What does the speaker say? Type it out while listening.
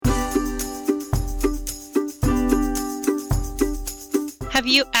Have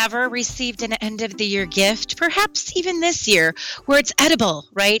you ever received an end of the year gift, perhaps even this year, where it's edible,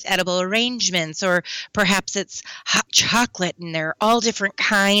 right? Edible arrangements, or perhaps it's hot chocolate and they're all different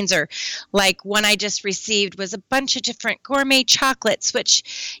kinds, or like one I just received was a bunch of different gourmet chocolates,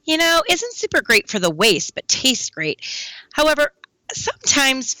 which, isn't super great for the waist, but tastes great. However,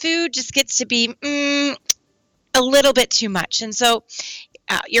 sometimes food just gets to be a little bit too much. And so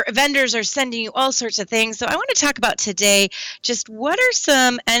your vendors are sending you all sorts of things. So I want to talk about today just what are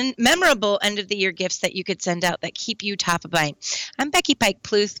some memorable end of the year gifts that you could send out that keep you top of mind. I'm Becky Pike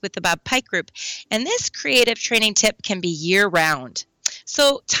Pluth with the Bob Pike Group, and this creative training tip can be year round.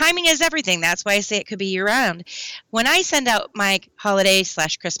 So timing is everything. That's why I say it could be year round. When I send out my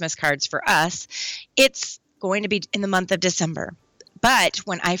holiday/Christmas cards for us, it's going to be in the month of December. But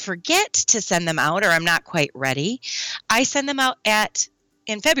when I forget to send them out or I'm not quite ready, I send them out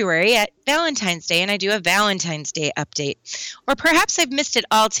in February at Valentine's Day, and I do a Valentine's Day update. Or perhaps I've missed it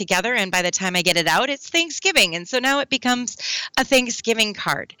all together, and by the time I get it out, it's Thanksgiving, and so now it becomes a Thanksgiving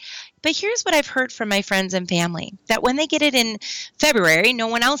card. But here's what I've heard from my friends and family, that when they get it in February, no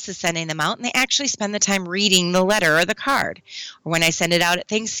one else is sending them out, and they actually spend the time reading the letter or the card. Or when I send it out at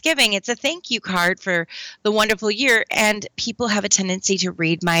Thanksgiving, it's a thank you card for the wonderful year, and people have a tendency to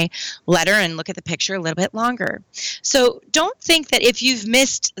read my letter and look at the picture a little bit longer. So don't think that if you've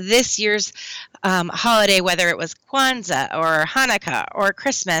missed this year's holiday, whether it was Kwanzaa or Hanukkah or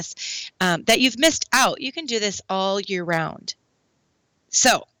Christmas, that you've missed out. You can do this all year round.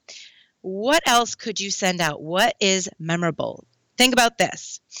 So what else could you send out? What is memorable? Think about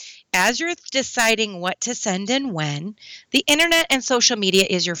this. As you're deciding what to send and when, the internet and social media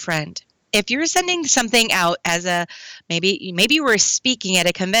is your friend. If you're sending something out as maybe you were speaking at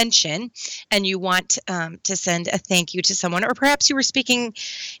a convention and you want to send a thank you to someone, or perhaps you were speaking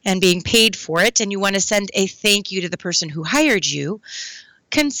and being paid for it and you want to send a thank you to the person who hired you,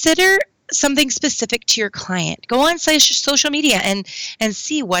 consider something specific to your client. Go on social media and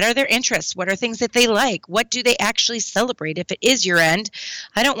see what are their interests, what are things that they like, what do they actually celebrate. If it is your end,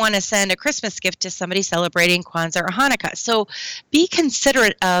 I don't want to send a Christmas gift to somebody celebrating Kwanzaa or Hanukkah. So be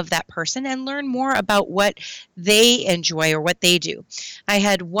considerate of that person and learn more about what they enjoy or what they do. I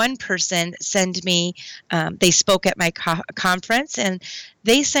had one person send me, they spoke at my conference, and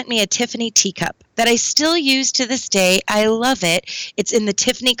they sent me a Tiffany teacup that I still use to this day. I love it. It's in the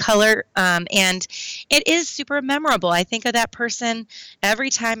Tiffany color, and it is super memorable. I think of that person every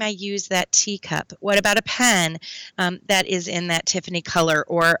time I use that teacup. What about a pen that is in that Tiffany color,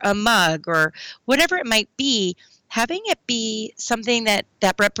 or a mug, or whatever it might be? Having it be something that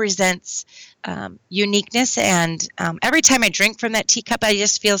represents uniqueness, and every time I drink from that teacup, I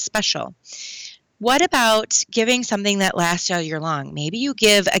just feel special. What about giving something that lasts all year long? Maybe you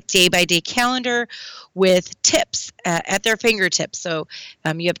give a day-by-day calendar with tips at their fingertips. So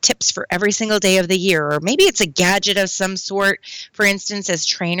you have tips for every single day of the year. Or maybe it's a gadget of some sort. For instance, as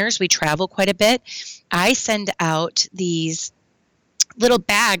trainers, we travel quite a bit. I send out these little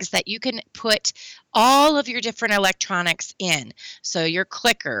bags that you can put all of your different electronics in. So your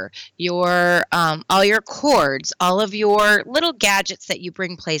clicker, your all your cords, all of your little gadgets that you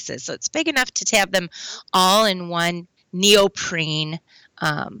bring places. So it's big enough to have them all in one neoprene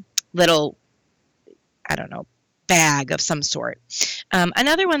little, bag of some sort.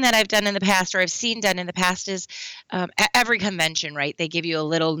 Another one that I've done in the past, or I've seen done in the past, is at every convention, right? They give you a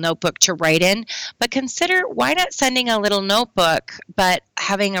little notebook to write in, but consider why not sending a little notebook, but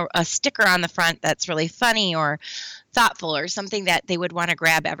having a sticker on the front that's really funny or thoughtful, or something that they would want to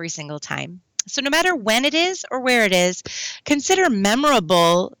grab every single time. So no matter when it is or where it is, consider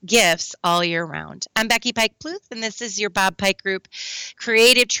memorable gifts all year round. I'm Becky Pike Pluth, and this is your Bob Pike Group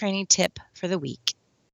Creative Training Tip for the week.